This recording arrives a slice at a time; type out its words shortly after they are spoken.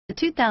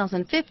The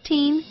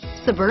 2015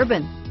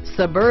 Suburban.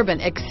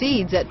 Suburban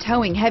exceeds at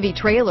towing heavy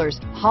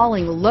trailers,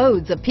 hauling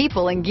loads of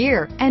people and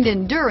gear, and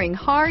enduring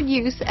hard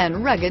use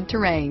and rugged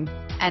terrain,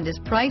 and is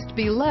priced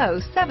below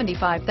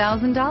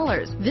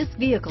 $75,000. This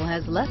vehicle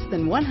has less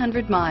than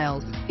 100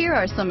 miles. Here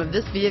are some of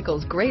this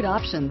vehicle's great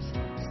options: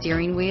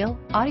 steering wheel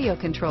audio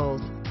controls,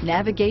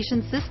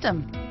 navigation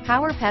system,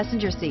 power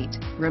passenger seat,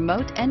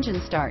 remote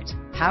engine start,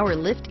 power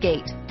lift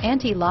gate,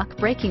 anti-lock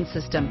braking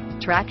system,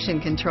 traction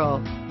control,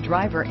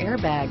 driver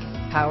airbag,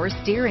 power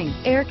steering,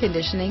 air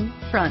conditioning,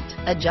 front,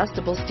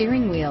 adjustable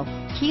steering wheel,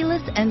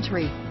 keyless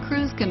entry,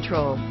 cruise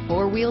control,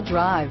 four-wheel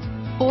drive,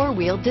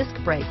 four-wheel disc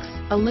brakes,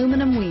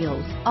 aluminum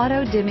wheels,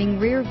 auto-dimming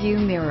rear view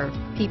mirror,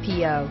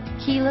 PPO,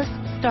 keyless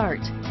start,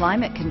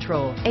 climate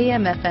control,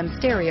 AM/FM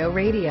stereo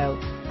radio.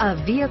 A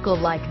vehicle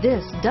like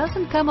this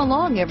doesn't come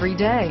along every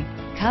day.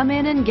 Come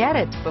in and get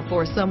it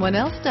before someone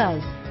else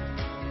does.